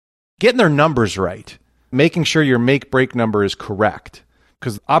getting their numbers right, making sure your make-break number is correct.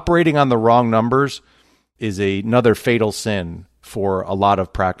 Because operating on the wrong numbers is another fatal sin for a lot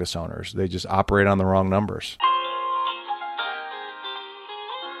of practice owners. They just operate on the wrong numbers.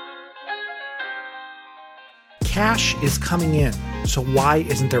 Cash is coming in, so why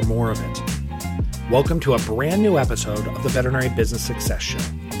isn't there more of it? Welcome to a brand new episode of the Veterinary Business Success Show,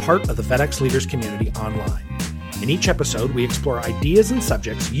 part of the FedEx Leaders Community Online. In each episode, we explore ideas and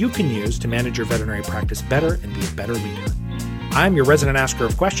subjects you can use to manage your veterinary practice better and be a better leader. I'm your resident asker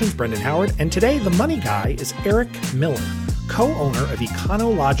of questions, Brendan Howard, and today the money guy is Eric Miller, co-owner of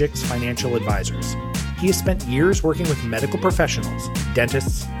Econologics Financial Advisors. He has spent years working with medical professionals,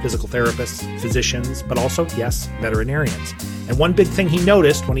 dentists, physical therapists, physicians, but also, yes, veterinarians. And one big thing he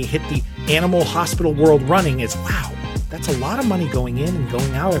noticed when he hit the animal hospital world running is, wow, that's a lot of money going in and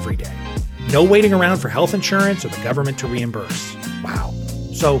going out every day. No waiting around for health insurance or the government to reimburse. Wow.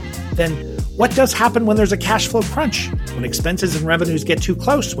 So then what does happen when there's a cash flow crunch? When expenses and revenues get too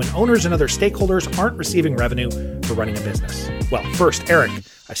close? When owners and other stakeholders aren't receiving revenue for running a business? Well, first, Eric,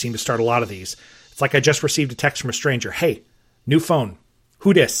 I seem to start a lot of these. It's like I just received a text from a stranger. Hey, new phone.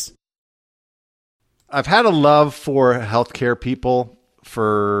 Who dis? I've had a love for healthcare people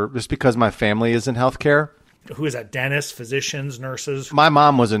just because my family is in healthcare. Who is that? Dentists, physicians, nurses? My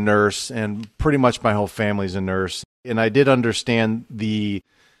mom was a nurse, and pretty much my whole family's a nurse. And I did understand the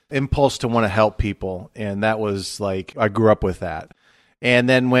impulse to want to help people. And that was like, I grew up with that. And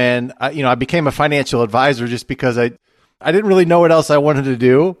then when I became a financial advisor just because I didn't really know what else I wanted to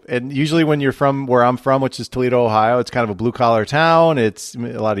do. And usually when you're from where I'm from, which is Toledo, Ohio, it's kind of a blue collar town. It's a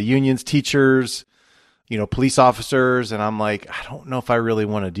lot of unions, teachers, police officers. And I'm like, I don't know if I really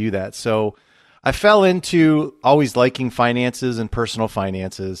want to do that. So I fell into always liking finances and personal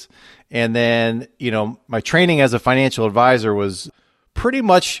finances. And then, my training as a financial advisor was pretty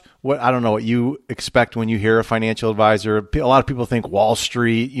much what you expect when you hear a financial advisor. A lot of people think Wall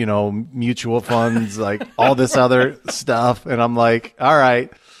Street, mutual funds, like all this other stuff. And I'm like, all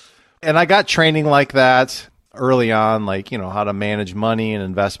right. And I got training like that early on, like, how to manage money and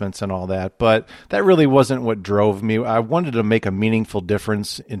investments and all that. But that really wasn't what drove me. I wanted to make a meaningful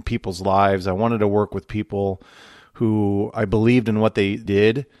difference in people's lives. I wanted to work with people who I believed in what they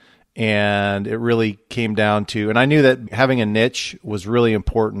did. And it really came down to, and I knew that having a niche was really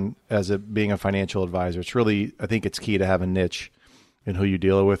important being a financial advisor. It's really, I think it's key to have a niche in who you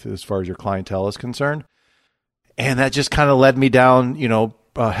deal with as far as your clientele is concerned. And that just kind of led me down,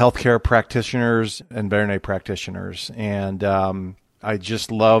 healthcare practitioners and veterinary practitioners. And I just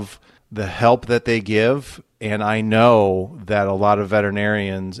love the help that they give. And I know that a lot of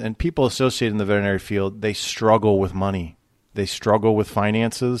veterinarians and people associated in the veterinary field, they struggle with money. They struggle with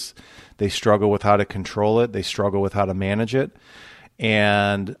finances. They struggle with how to control it. They struggle with how to manage it.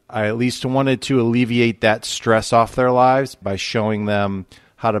 And I at least wanted to alleviate that stress off their lives by showing them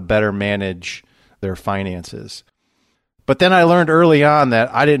how to better manage their finances. But then I learned early on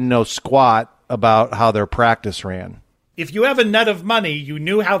that I didn't know squat about how their practice ran. If you have a nut of money, you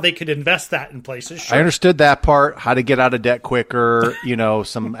knew how they could invest that in places. Sure. I understood that part, how to get out of debt quicker,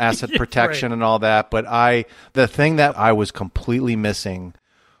 some asset protection right. And all that. But the thing that I was completely missing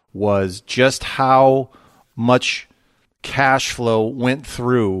was just how much cash flow went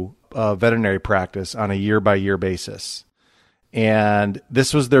through veterinary practice on a year-by-year basis. And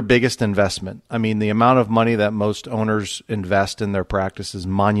this was their biggest investment. I mean, the amount of money that most owners invest in their practice is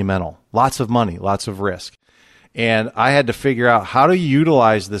monumental. Lots of money, lots of risk. And I had to figure out how to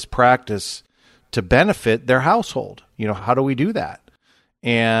utilize this practice to benefit their household. How do we do that?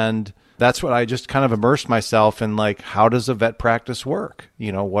 And that's what I just kind of immersed myself in, like, how does a vet practice work?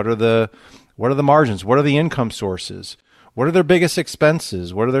 What are the margins? What are the income sources? What are their biggest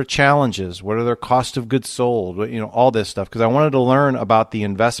expenses? What are their challenges? What are their cost of goods sold? All this stuff. Because I wanted to learn about the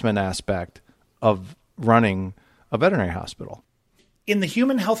investment aspect of running a veterinary hospital. In the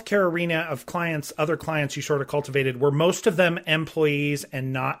human healthcare arena of other clients you sort of cultivated, were most of them employees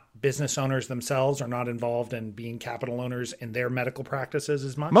and not business owners themselves, or not involved in being capital owners in their medical practices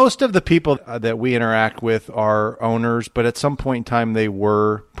as much? Most of the people that we interact with are owners, but at some point in time they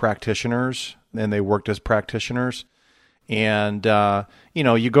were practitioners and they worked as practitioners. And,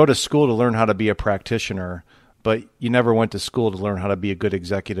 you go to school to learn how to be a practitioner, but you never went to school to learn how to be a good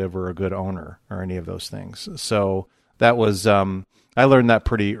executive or a good owner or any of those things. So that was... I learned that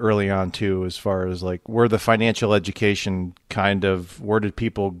pretty early on too, as far as like where the financial education where did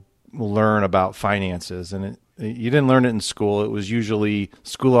people learn about finances? And you didn't learn it in school. It was usually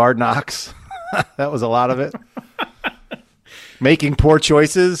School of Hard Knocks. That was a lot of it. making poor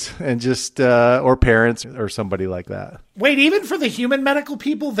choices and just, or parents or somebody like that. Wait, even for the human medical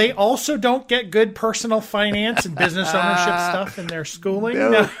people, they also don't get good personal finance and business ownership stuff in their schooling?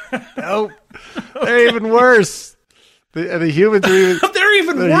 No. They're even worse. The humans are even, they're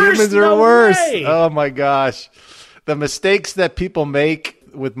even the worse. Humans are No worse. way. Oh my gosh. The mistakes that people make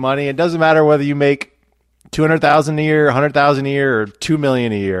with money, it doesn't matter whether you make $200,000 a year, $100,000 a year, or $2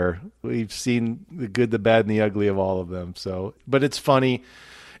 million a year. We've seen the good, the bad, and the ugly of all of them. So, but it's funny.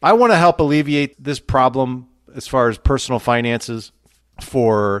 I want to help alleviate this problem as far as personal finances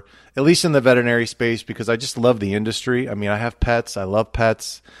for at least in the veterinary space, because I just love the industry. I mean, I have pets. I love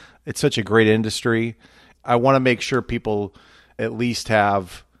pets. It's such a great industry. I want to make sure people at least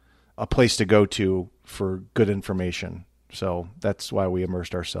have a place to go to for good information. So that's why we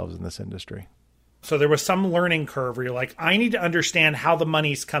immersed ourselves in this industry. So there was some learning curve where you're like, I need to understand how the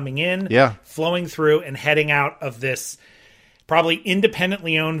money's coming in, flowing through, and heading out of this probably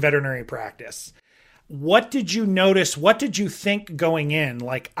independently owned veterinary practice. What did you notice? What did you think going in?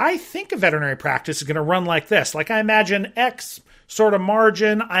 Like, I think a veterinary practice is going to run like this. Like, I imagine X sort of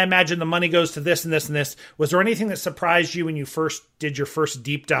margin. I imagine the money goes to this and this and this. Was there anything that surprised you when you first did your first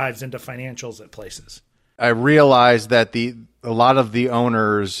deep dives into financials at places? I realized that a lot of the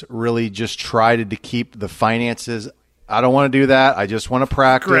owners really just tried to keep the finances. I don't want to do that. I just want to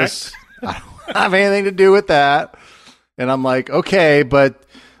practice. Correct. I don't have anything to do with that. And I'm like, okay, but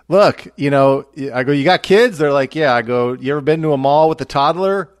look, I go, you got kids? They're like, yeah. I go, you ever been to a mall with a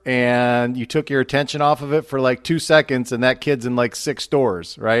toddler and you took your attention off of it for like 2 seconds and that kid's in like 6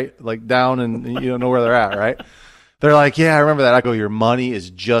 stores, right? Like down and you don't know where they're at, right? They're like, yeah, I remember that. I go, your money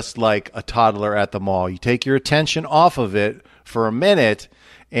is just like a toddler at the mall. You take your attention off of it for a minute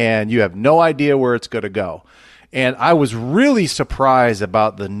and you have no idea where it's going to go. And I was really surprised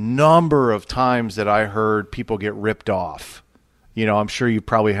about the number of times that I heard people get ripped off. I'm sure you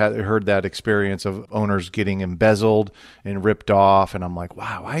probably heard that experience of owners getting embezzled and ripped off. And I'm like,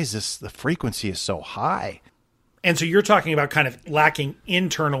 wow, why is this? The frequency is so high. And so you're talking about kind of lacking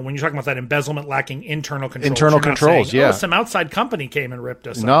internal, when you're talking about that embezzlement, lacking internal controls. Internal controls, saying, yeah. Some outside company came and ripped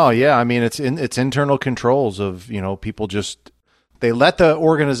us off. No, yeah. I mean, it's internal controls of, people they let the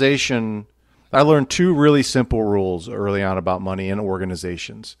organization. I learned 2 really simple rules early on about money in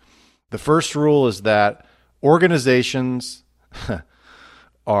organizations. The first rule is that organizations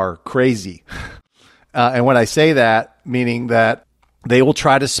are crazy. And when I say that, meaning that they will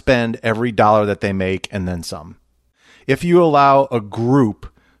try to spend every dollar that they make and then some. If you allow a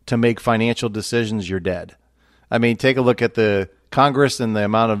group to make financial decisions, you're dead. I mean, take a look at the Congress and the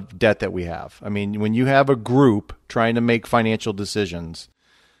amount of debt that we have. I mean, when you have a group trying to make financial decisions,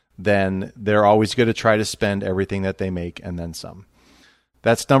 then they're always going to try to spend everything that they make and then some.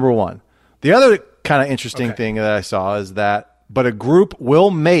 That's number one. The other kind of interesting thing that I saw is that, but a group will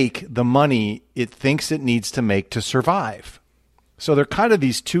make the money it thinks it needs to make to survive. So they're kind of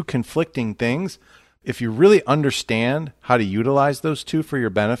these 2 conflicting things. If you really understand how to utilize those 2 for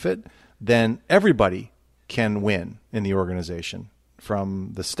your benefit, then everybody can win in the organization,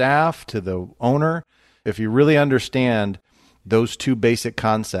 from the staff to the owner. If you really understand those 2 basic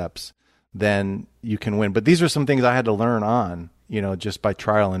concepts, then you can win. But these are some things I had to learn on, just by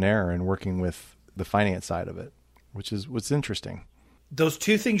trial and error and working with the finance side of it, which is what's interesting. Those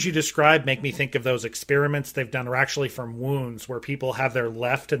 2 things you described make me think of those experiments they've done are actually from wounds, where people have their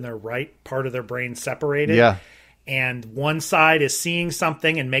left and their right part of their brain separated. Yeah. And one side is seeing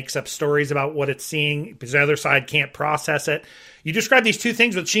something and makes up stories about what it's seeing because the other side can't process it. You describe these 2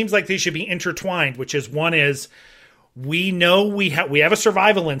 things, which seems like they should be intertwined, which is, one is, we know we have a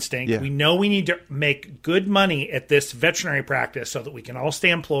survival instinct. Yeah. We know we need to make good money at this veterinary practice so that we can all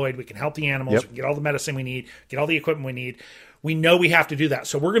stay employed. We can help the animals. We can get all the medicine we need, get all the equipment we need. We know we have to do that.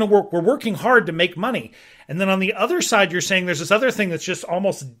 So we're going to work. We're working hard to make money. And then on the other side, you're saying there's this other thing that's just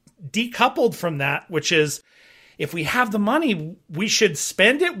almost decoupled from that, which is, if we have the money, we should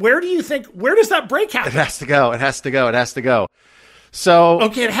spend it. Where does that break happen? It has to go. So,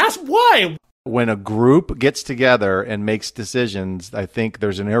 okay, why? When a group gets together and makes decisions, I think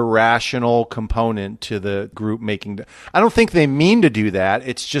there's an irrational component to the group making. I don't think they mean to do that.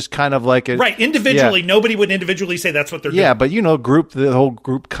 It's just kind of like right. Individually, nobody would individually say that's what they're doing. Yeah, but the whole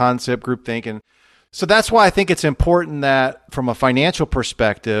group concept, group thinking. So that's why I think it's important that from a financial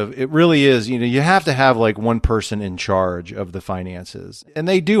perspective, it really is, you have to have like one person in charge of the finances. And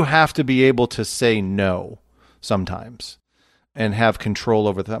they do have to be able to say no sometimes and have control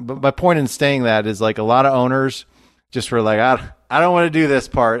over them. But my point in saying that is, like, a lot of owners just were like, I don't want to do this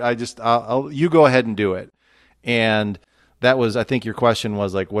part. You go ahead and do it. And that was, I think your question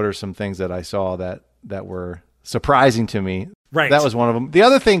was like, what are some things that I saw that were surprising to me? Right. That was one of them. The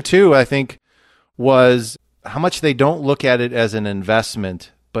other thing too, I think, was how much they don't look at it as an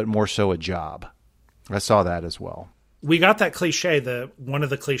investment, but more so a job. I saw that as well. We got that cliche. One of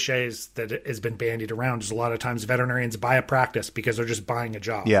the cliches that has been bandied around is a lot of times veterinarians buy a practice because they're just buying a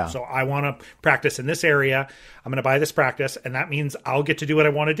job. Yeah. So I want to practice in this area. I'm going to buy this practice, and that means I'll get to do what I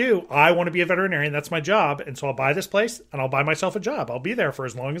want to do. I want to be a veterinarian. That's my job. And so I'll buy this place, and I'll buy myself a job. I'll be there for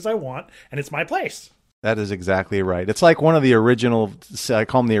as long as I want, and it's my place. That is exactly right. It's like one of the original, I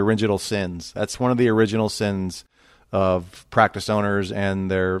call them the original sins. That's one of the original sins of practice owners and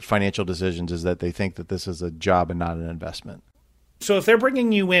their financial decisions, is that they think that this is a job and not an investment. So if they're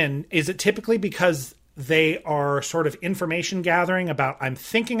bringing you in, is it typically because they are sort of information gathering about, I'm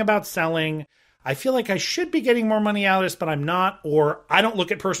thinking about selling, I feel like I should be getting more money out of this, but I'm not, or I don't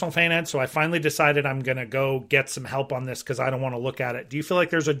look at personal finance, so I finally decided I'm going to go get some help on this because I don't want to look at it. Do you feel like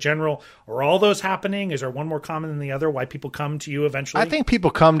there's a general, are all those happening? Is there one more common than the other? Why people come to you eventually? I think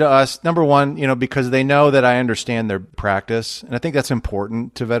people come to us, number one, because they know that I understand their practice. And I think that's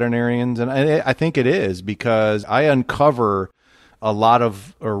important to veterinarians. And I think it is, because I recover a lot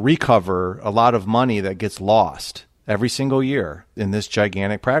of money that gets lost every single year in this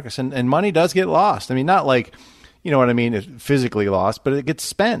gigantic practice. And money does get lost. I mean, not like, you know what I mean, it's physically lost, but it gets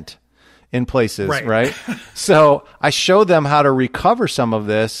spent in places, right? So I show them how to recover some of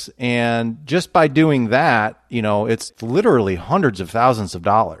this. And just by doing that, it's literally hundreds of thousands of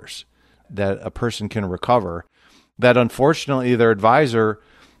dollars that a person can recover, that unfortunately their advisor,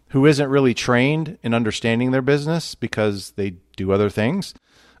 who isn't really trained in understanding their business because they do other things,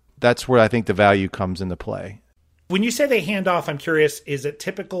 that's where I think the value comes into play. When you say they hand off, I'm curious, is it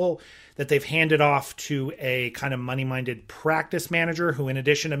typical that they've handed off to a kind of money-minded practice manager who, in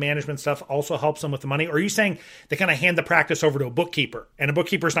addition to management stuff, also helps them with the money? Or are you saying they kind of hand the practice over to a bookkeeper, and a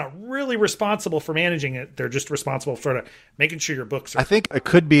bookkeeper is not really responsible for managing it? They're just responsible for sort of making sure your books are... I think it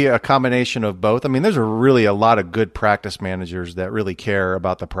could be a combination of both. I mean, there's really a lot of good practice managers that really care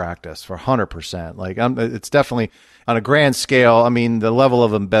about the practice for 100%. Like, it's definitely... On a grand scale, I mean, the level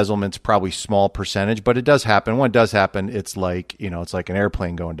of embezzlement's probably small percentage, but it does happen. When it does happen, it's like, it's like an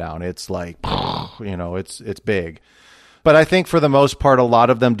airplane going down. It's like, it's big. But I think for the most part, a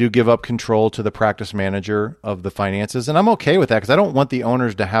lot of them do give up control to the practice manager of the finances. And I'm okay with that, because I don't want the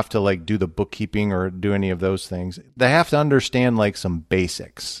owners to have to like do the bookkeeping or do any of those things. They have to understand like some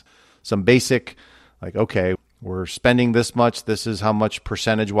basics, like, okay, we're spending this much. This is how much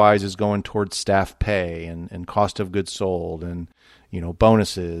percentage-wise is going towards staff pay and cost of goods sold and,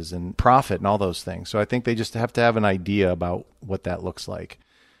 bonuses and profit and all those things. So I think they just have to have an idea about what that looks like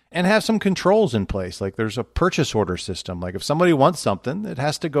and have some controls in place. Like there's a purchase order system. Like if somebody wants something, it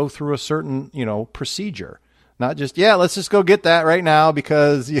has to go through a certain, procedure. Not just, let's just go get that right now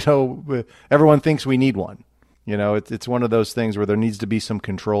because, everyone thinks we need one. It's one of those things where there needs to be some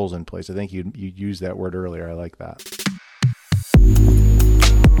controls in place. I think you used that word earlier. I like that.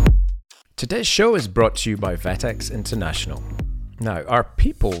 Today's show is brought to you by Vetex International. Now, are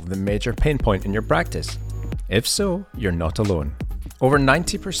people the major pain point in your practice? If so, you're not alone. Over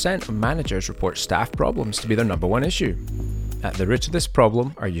 90% of managers report staff problems to be their number one issue. At the root of this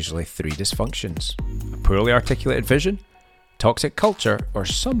problem are usually three dysfunctions: a poorly articulated vision, toxic culture, or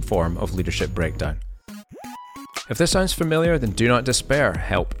some form of leadership breakdown. If this sounds familiar, then do not despair.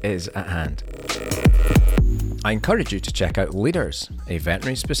 Help is at hand. I encourage you to check out Leaders, a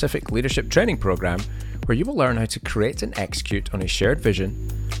veterinary-specific leadership training program where you will learn how to create and execute on a shared vision,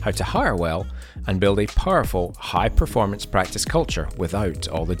 how to hire well, and build a powerful, high-performance practice culture without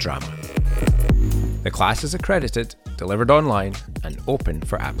all the drama. The class is accredited, delivered online, and open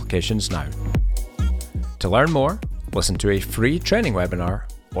for applications now. To learn more, listen to a free training webinar,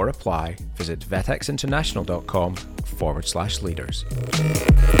 or apply, visit vetexinternational.com/leaders.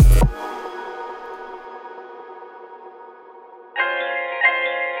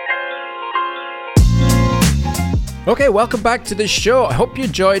 Okay, welcome back to the show. I hope you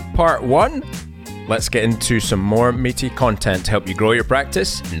enjoyed part one. Let's get into some more meaty content to help you grow your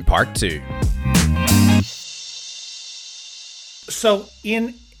practice in part two. So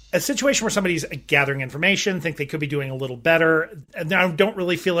in a situation where somebody's gathering information, think they could be doing a little better, and I don't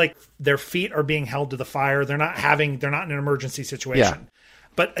really feel like their feet are being held to the fire. They're not in an emergency situation. Yeah.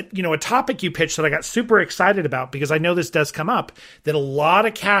 But, a topic you pitched that I got super excited about, because I know this does come up, that a lot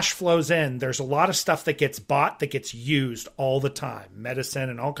of cash flows in. There's a lot of stuff that gets bought, that gets used all the time, medicine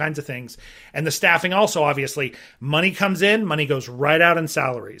and all kinds of things. And the staffing also, obviously, money comes in, money goes right out in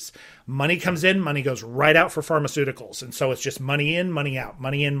salaries. Money comes in, money goes right out for pharmaceuticals. And so it's just money in, money out,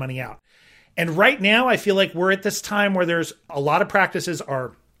 money in, money out. And right now, I feel like we're at this time where there's a lot of practices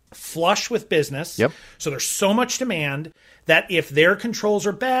are flush with business. Yep. So there's so much demand that if their controls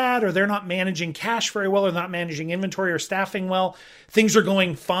are bad or they're not managing cash very well or not managing inventory or staffing well, things are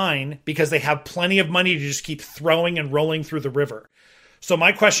going fine because they have plenty of money to just keep throwing and rolling through the river. So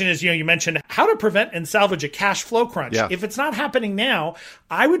my question is, you mentioned how to prevent and salvage a cash flow crunch. Yeah. If it's not happening now,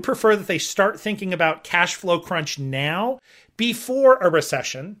 I would prefer that they start thinking about cash flow crunch now before a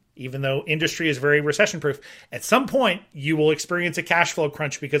recession, even though industry is very recession proof. At some point, you will experience a cash flow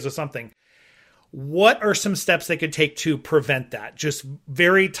crunch because of something. What are some steps they could take to prevent that? Just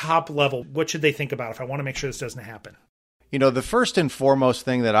very top level. What should they think about if I want to make sure this doesn't happen? The first and foremost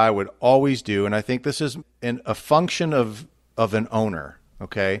thing that I would always do, and I think this is a function of an owner,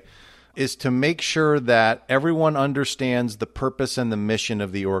 okay, is to make sure that everyone understands the purpose and the mission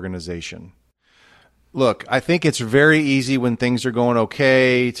of the organization. Look, I think it's very easy when things are going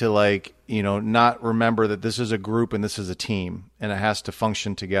okay to not remember that this is a group and this is a team and it has to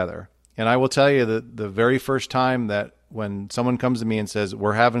function together. And I will tell you that the very first time that when someone comes to me and says,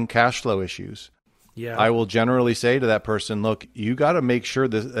 we're having cash flow issues, I will generally say to that person, look, you got to make sure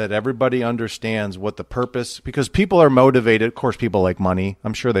that everybody understands what the purpose, because people are motivated. Of course, people like money.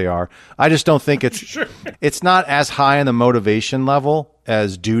 I'm sure they are. I just don't think it's not as high on the motivation level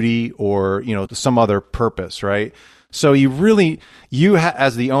as duty or, some other purpose, right? So you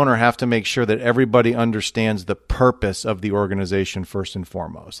as the owner have to make sure that everybody understands the purpose of the organization first and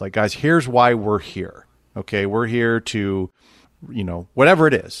foremost. Like, guys, here's why we're here. Okay, we're here to, whatever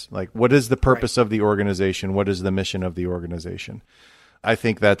it is. Like, what is the purpose of the organization? What is the mission of the organization? I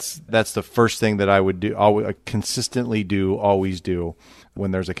think that's the first thing that I would do, always do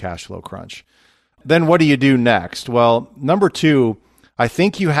when there's a cash flow crunch. Then what do you do next? Well, number 2, I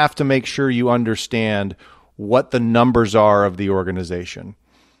think you have to make sure you understand what the numbers are of the organization.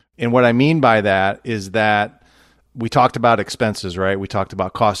 And what I mean by that is that we talked about expenses, right? We talked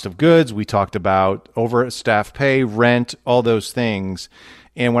about cost of goods. We talked about over staff pay, rent, all those things.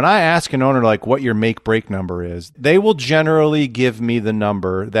 And when I ask an owner what your make break number is, they will generally give me the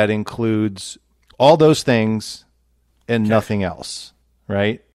number that includes all those things and nothing else,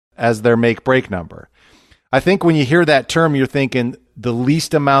 right? As their make break number. I think when you hear that term, you're thinking the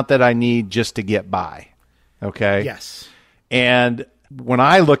least amount that I need just to get by. Okay. Yes. And when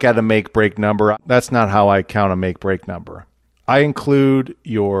I look at a make break number, that's not how I count a make break number. I include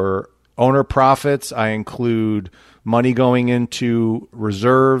your owner profits. I include money going into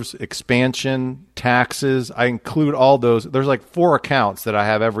reserves, expansion, taxes. I include all those. There's 4 accounts that I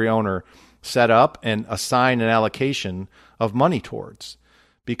have every owner set up and assign an allocation of money towards,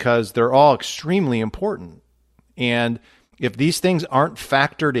 because they're all extremely important. And if these things aren't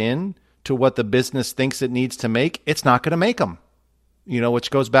factored in to what the business thinks it needs to make, it's not going to make them. Which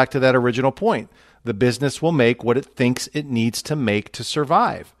goes back to that original point. The business will make what it thinks it needs to make to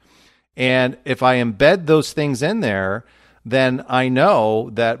survive. And if I embed those things in there, then I know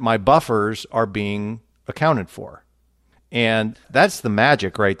that my buffers are being accounted for. And that's the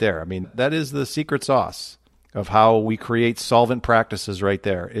magic right there. I mean, that is the secret sauce of how we create solvent practices right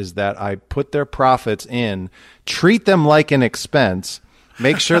there, is that I put their profits in, treat them like an expense,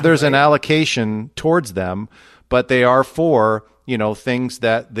 make sure there's an allocation towards them, but they are for, things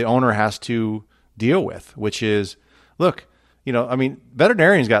that the owner has to deal with, which is, look,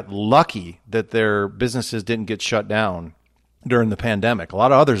 veterinarians got lucky that their businesses didn't get shut down during the pandemic. A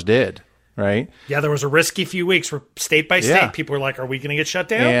lot of others did, right? Yeah, there was a risky few weeks where state by state, people were like, are we going to get shut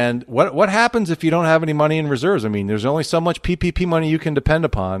down? And what happens if you don't have any money in reserves? I mean, there's only so much PPP money you can depend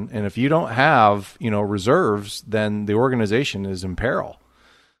upon. And if you don't have, reserves, then the organization is in peril.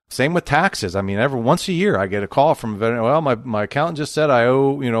 Same with taxes. I mean, every once a year I get a call from a veterinarian. Well, my accountant just said I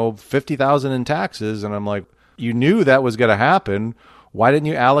owe, $50,000 in taxes. And I'm like, you knew that was going to happen. Why didn't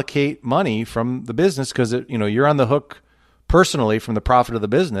you allocate money from the business? Because, you're on the hook personally from the profit of the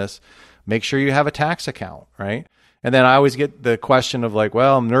business. Make sure you have a tax account, right? And then I always get the question of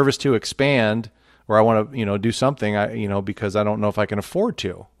well, I'm nervous to expand, or I want to, do something, because I don't know if I can afford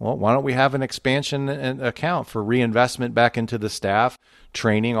to. Well, why don't we have an expansion account for reinvestment back into the staff,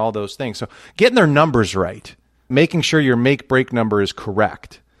 training, all those things. So getting their numbers right, making sure your make break number is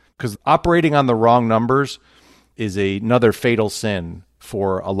correct, because operating on the wrong numbers is another fatal sin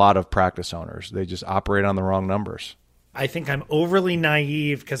for a lot of practice owners. They just operate on the wrong numbers. I think I'm overly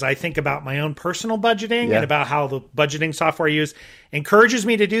naive because I think about my own personal budgeting and about how the budgeting software I use encourages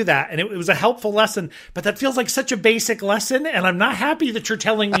me to do that. And it was a helpful lesson, but that feels like such a basic lesson. And I'm not happy that you're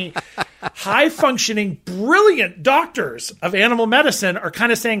telling me high functioning, brilliant doctors of animal medicine are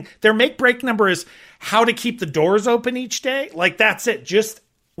kind of saying their make break number is how to keep the doors open each day. Like, that's it. Just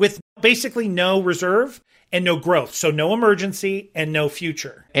with basically no reserve and no growth. So no emergency and no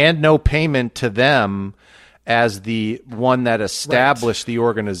future. And no payment to them as the one that established the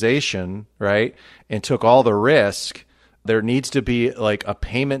organization, right? And took all the risk. There needs to be like a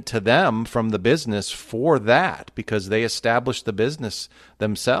payment to them from the business for that because they established the business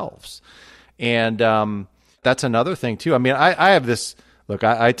themselves. And that's another thing too. I mean, I have this, look,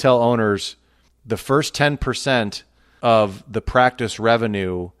 I tell owners the first 10% of the practice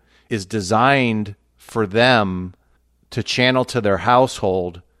revenue is designed for them to channel to their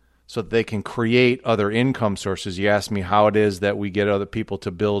household so that they can create other income sources. You asked me how it is that we get other people to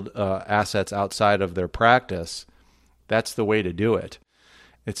build assets outside of their practice. That's the way to do it.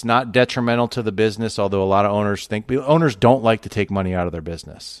 It's not detrimental to the business, although a lot of owners don't like to take money out of their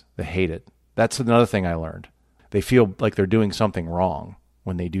business. They hate it. That's another thing I learned. They feel like they're doing something wrong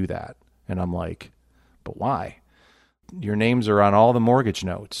when they do that. And I'm like, but why? Your names are on all the mortgage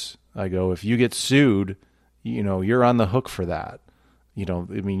notes. I go, if you get sued, you're on the hook for that.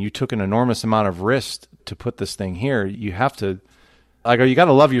 You took an enormous amount of risk to put this thing here. You have to, I go, you got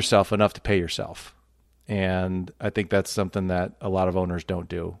to love yourself enough to pay yourself. And I think that's something that a lot of owners don't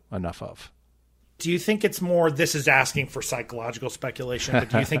do enough of. Do you think it's more, this is asking for psychological speculation, but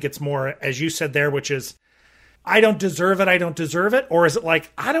do you think it's more, as you said there, which is, I don't deserve it? Or is it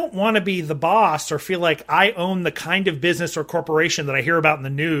like, I don't want to be the boss or feel like I own the kind of business or corporation that I hear about in the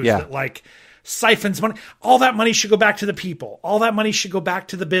news that like siphons money? All that money should go back to the people. All that money should go back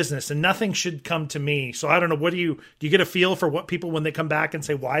to the business and nothing should come to me. So I don't know. What do you get a feel for what people, when they come back and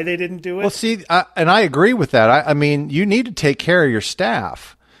say why they didn't do it? Well, see, and I agree with that. I mean, you need to take care of your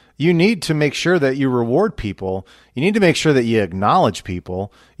staff. You need to make sure that you reward people. You need to make sure that you acknowledge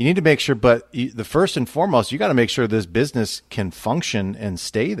people. You need to make sure, but the first and foremost, you got to make sure this business can function and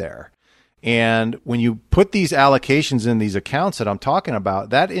stay there. And when you put these allocations in these accounts that I'm talking about,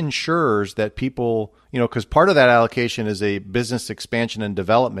 that ensures that people, because part of that allocation is a business expansion and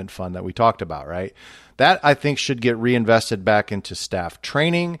development fund that we talked about, right? That I think should get reinvested back into staff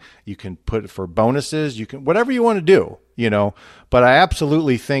training. You can put it for bonuses. You can, whatever you want to do, but I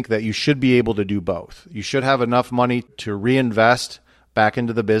absolutely think that you should be able to do both. You should have enough money to reinvest back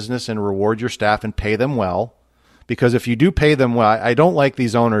into the business and reward your staff and pay them well. Because if you do pay them well, I don't like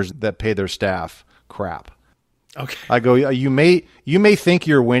these owners that pay their staff crap. Okay. I go, you may think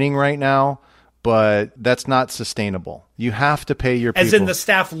you're winning right now, but that's not sustainable. You have to pay your people. As in the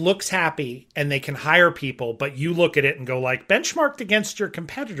staff looks happy and they can hire people, but you look at it and go like, benchmarked against your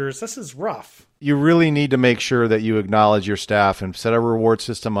competitors, this is rough. You really need to make sure that you acknowledge your staff and set a reward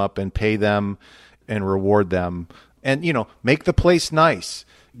system up and pay them and reward them. And, make the place nice.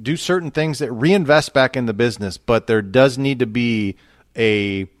 Do certain things that reinvest back in the business, but there does need to be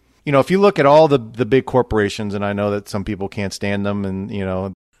if you look at all the big corporations, and I know that some people can't stand them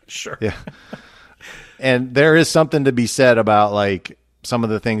and, Sure. Yeah. And there is something to be said about like some of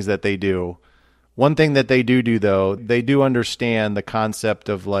the things that they do. One thing that they do though, they do understand the concept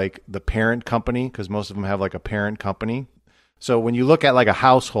of like the parent company, because most of them have like a parent company. So when you look at like a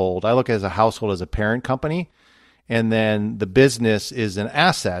household, I look at a household as a parent company. And then the business is an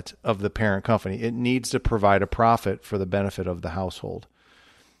asset of the parent company. It needs to provide a profit for the benefit of the household.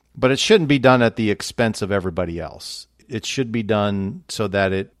 But it shouldn't be done at the expense of everybody else. It should be done so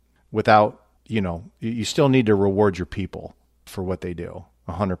that you still need to reward your people for what they do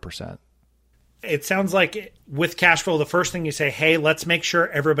 100%. It sounds like with cash flow, the first thing you say, hey, let's make sure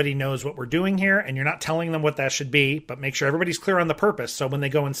everybody knows what we're doing here. And you're not telling them what that should be, but make sure everybody's clear on the purpose. So when they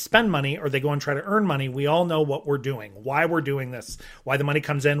go and spend money or they go and try to earn money, we all know what we're doing, why we're doing this, why the money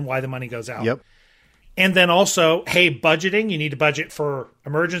comes in, why the money goes out. Yep. And then also, hey, budgeting, you need to budget for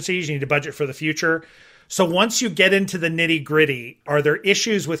emergencies. You need to budget for the future. So once you get into the nitty gritty, are there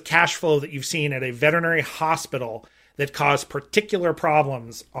issues with cash flow that you've seen at a veterinary hospital that cause particular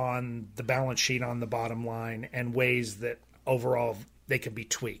problems on the balance sheet, on the bottom line, and ways that overall they can be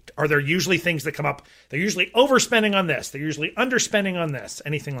tweaked? Are there usually things that come up? They're usually overspending on this. They're usually underspending on this.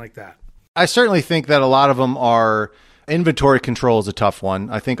 Anything like that? I certainly think that a lot of them are. Inventory control is a tough one.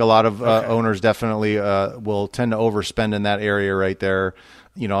 I think a lot of owners definitely will tend to overspend in that area right there.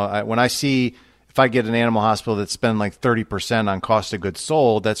 When I see, if I get an animal hospital that spend like 30% on cost of goods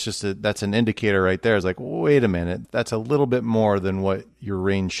sold, that's an indicator right there. It's like, wait a minute, that's a little bit more than what your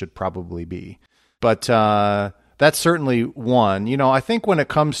range should probably be. But that's certainly one. I think when it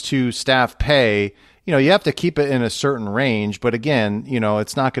comes to staff pay, you have to keep it in a certain range. But again,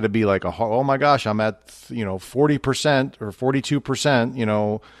 it's not going to be like oh my gosh, I'm at 40% or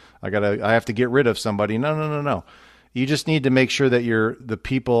 42%. I have to get rid of somebody. No. You just need to make sure that the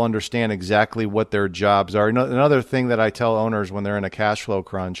people understand exactly what their jobs are. Another thing that I tell owners when they're in a cash flow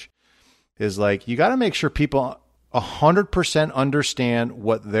crunch is like, you got to make sure people 100% understand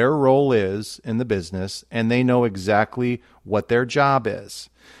what their role is in the business and they know exactly what their job is.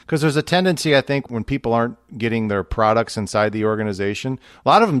 Because there's a tendency, I think, when people aren't getting their products inside the organization, a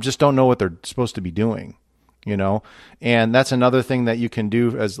lot of them just don't know what they're supposed to be doing, and that's another thing that you can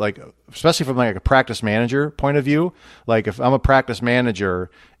do as like, especially from like a practice manager point of view. Like if I'm a practice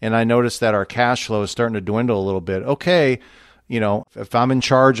manager and I notice that our cash flow is starting to dwindle a little bit, okay, if I'm in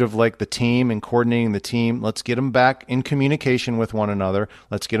charge of like the team and coordinating the team, let's get them back in communication with one another.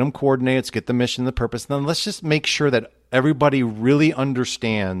 Let's get them coordinated. Let's get the mission, the purpose. And then let's just make sure that everybody really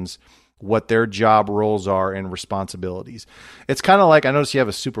understands what their job roles are and responsibilities. It's kind of like, I noticed you have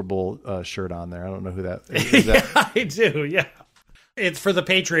a Super Bowl shirt on there. I don't know who that is. Yeah, I do. Yeah. It's for the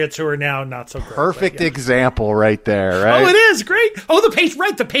Patriots who are now not so great. Perfect example right there, right? Oh, it is great. Oh,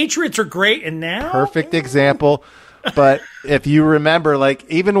 the Patriots are great. And now? Perfect example. But if you remember, like,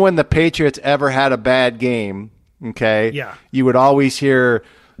 even when the Patriots ever had a bad game, okay, you would always hear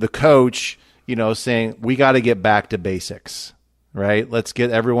the coach, saying, we got to get back to basics, right? Let's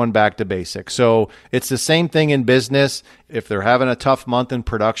get everyone back to basics. So it's the same thing in business. If they're having a tough month in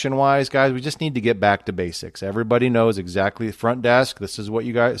production-wise, guys, we just need to get back to basics. Everybody knows exactly the front desk. This is what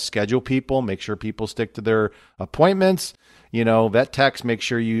you guys schedule people. Make sure people stick to their appointments. Vet techs, make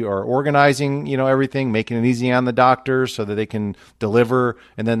sure you are organizing, everything, making it easy on the doctors so that they can deliver.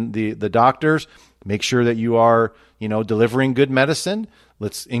 And then the doctors, make sure that you are, delivering good medicine.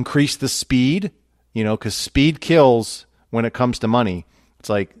 Let's increase the speed, because speed kills when it comes to money. It's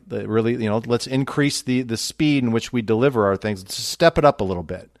like really, let's increase the speed in which we deliver our things. Let's step it up a little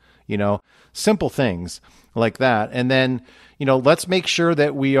bit, simple things like that. And then, let's make sure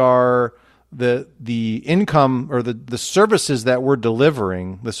that we are the income or the services that we're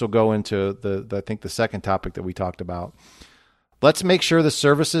delivering. This will go into I think the second topic that we talked about. Let's make sure the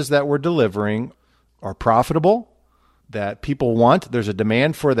services that we're delivering are profitable, that people want, there's a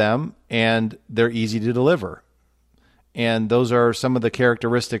demand for them, and they're easy to deliver. And those are some of the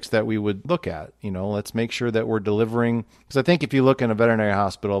characteristics that we would look at. Let's make sure that we're delivering, because I think if you look in a veterinary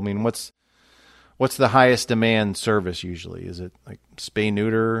hospital, I mean, what's the highest demand service usually? Is it like spay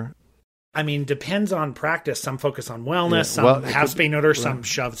neuter? I mean, depends on practice. Some focus on wellness, some have spay neuter, some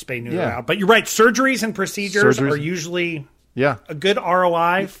shove spay neuter out. But you're right, surgeries and procedures are usually a good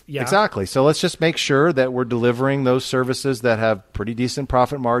ROI. Yeah, exactly. So let's just make sure that we're delivering those services that have pretty decent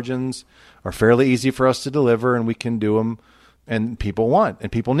profit margins, are fairly easy for us to deliver, and we can do them, and people want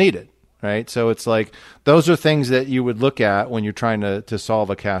and people need it, right? So it's like those are things that you would look at when you're trying to solve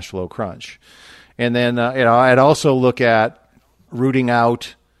a cash flow crunch. And then I'd also look at rooting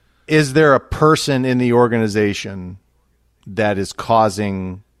out, is there a person in the organization that is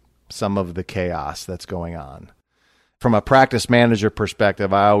causing some of the chaos that's going on? From a practice manager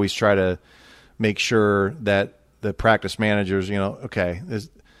perspective, I always try to make sure that the practice managers, okay,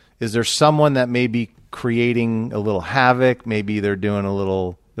 is there someone that may be creating a little havoc? Maybe they're being a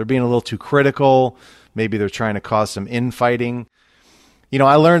little too critical. Maybe they're trying to cause some infighting.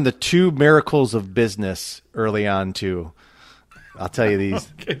 I learned the 2 miracles of business early on too. I'll tell you these.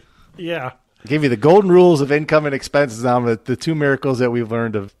 Okay. Yeah. I gave you the golden rules of income and expenses on the 2 miracles that we've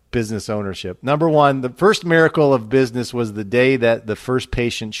learned of business ownership. Number 1, the first miracle of business was the day that the first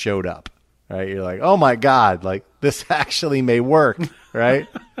patient showed up, right? You're like, oh my God, like this actually may work, right?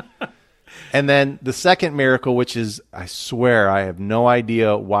 And then the second miracle, which is, I swear, I have no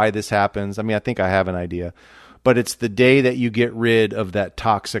idea why this happens. I mean, I think I have an idea, but it's the day that you get rid of that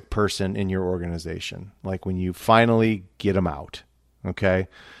toxic person in your organization. Like when you finally get them out, okay?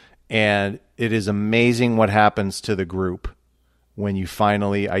 And it is amazing what happens to the group when you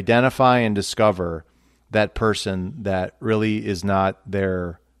finally identify and discover that person that really is not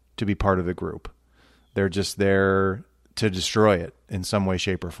there to be part of the group. They're just there to destroy it in some way,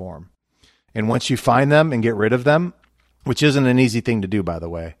 shape, or form. And once you find them and get rid of them, which isn't an easy thing to do, by the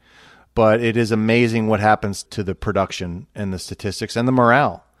way, but it is amazing what happens to the production and the statistics and the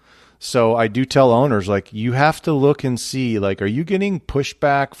morale. So I do tell owners, like, you have to look and see, like, are you getting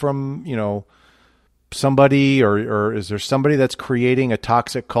pushback from, somebody or is there somebody that's creating a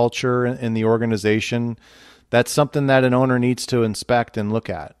toxic culture in the organization? That's something that an owner needs to inspect and look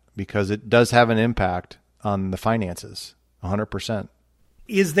at, because it does have an impact on the finances, 100%.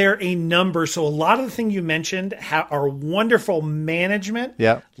 Is there a number? So a lot of the things you mentioned are wonderful management,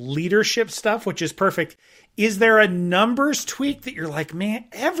 leadership stuff, which is perfect. Is there a numbers tweak that you're like, man,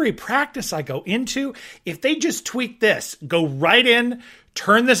 every practice I go into, if they just tweak this, go right in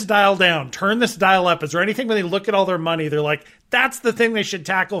turn this dial down, turn this dial up? Is there anything when they look at all their money, they're like, that's the thing they should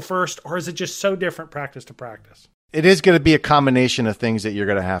tackle first? Or is it just so different practice to practice? It is going to be a combination of things that you're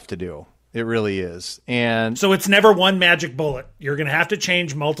going to have to do. It really is. And so it's never one magic bullet. You're going to have to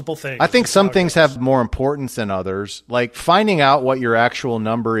change multiple things. I think some things have more importance than others. Like finding out what your actual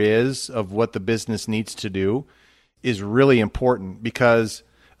number is of what the business needs to do is really important because,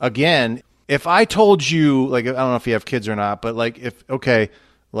 again, if I told you, like, I don't know if you have kids or not, but like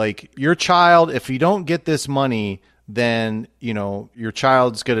like your child, if you don't get this money, then, your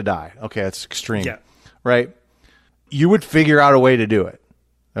child's going to die. Okay, that's extreme, right? You would figure out a way to do it.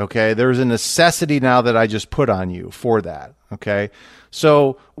 Okay, there's a necessity now that I just put on you for that. Okay,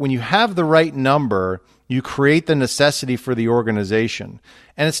 so when you have the right number, you create the necessity for the organization,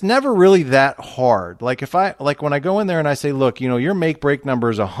 and it's never really that hard. Like when I go in there and I say, look, your make break number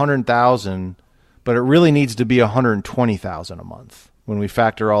is 100,000, but it really needs to be 120,000 a month when we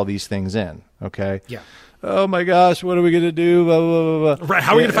factor all these things in. Okay. Yeah. Oh my gosh, what are we going to do? Blah, blah, blah, blah. Right.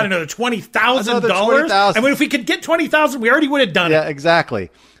 How are we going to find another $20,000? I mean, if we could get 20,000, we already would have done it. Yeah, exactly.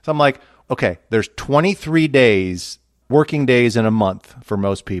 So I'm like, okay, there's 23 days, working days in a month for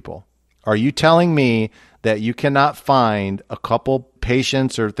most people. Are you telling me that you cannot find a couple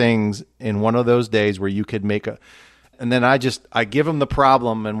patients or things in one of those days where you could make and then I give them the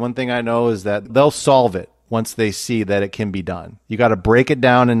problem. And one thing I know is that they'll solve it once they see that it can be done. You got to break it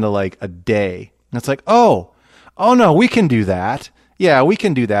down into like a day. And it's like, oh no, we can do that. Yeah, we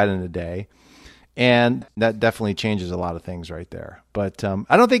can do that in a day. And that definitely changes a lot of things right there. But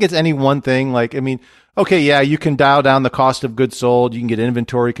I don't think it's any one thing. Like, I mean, okay, yeah, you can dial down the cost of goods sold. You can get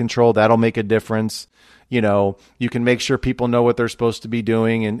inventory control. That'll make a difference. You can make sure people know what they're supposed to be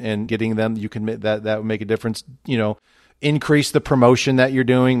doing and getting them. You can that would make a difference. Increase the promotion that you're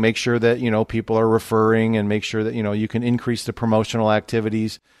doing. Make sure that, people are referring and make sure that, you can increase the promotional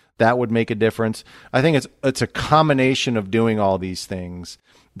activities. That would make a difference. I think it's a combination of doing all these things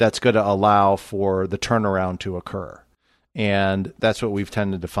that's going to allow for the turnaround to occur. And that's what we've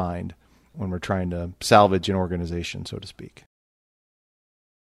tended to find when we're trying to salvage an organization, so to speak.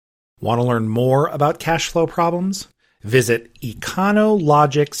 Want to learn more about cash flow problems? Visit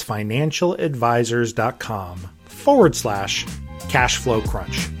econologicsfinancialadvisors.com/cashflow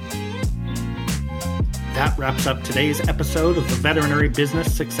crunch. That wraps up today's episode of the Veterinary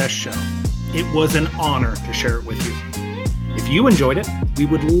Business Success Show. It was an honor to share it with you. If you enjoyed it, we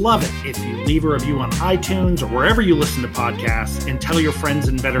would love it if you leave a review on iTunes or wherever you listen to podcasts and tell your friends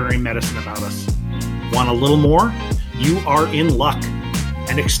in veterinary medicine about us. Want a little more? You are in luck.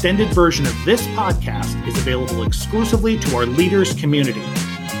 An extended version of this podcast is available exclusively to our leaders community.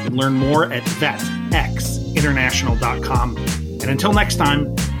 You can learn more at vetxinternational.com. And until next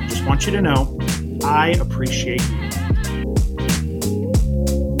time, just want you to know, I appreciate you.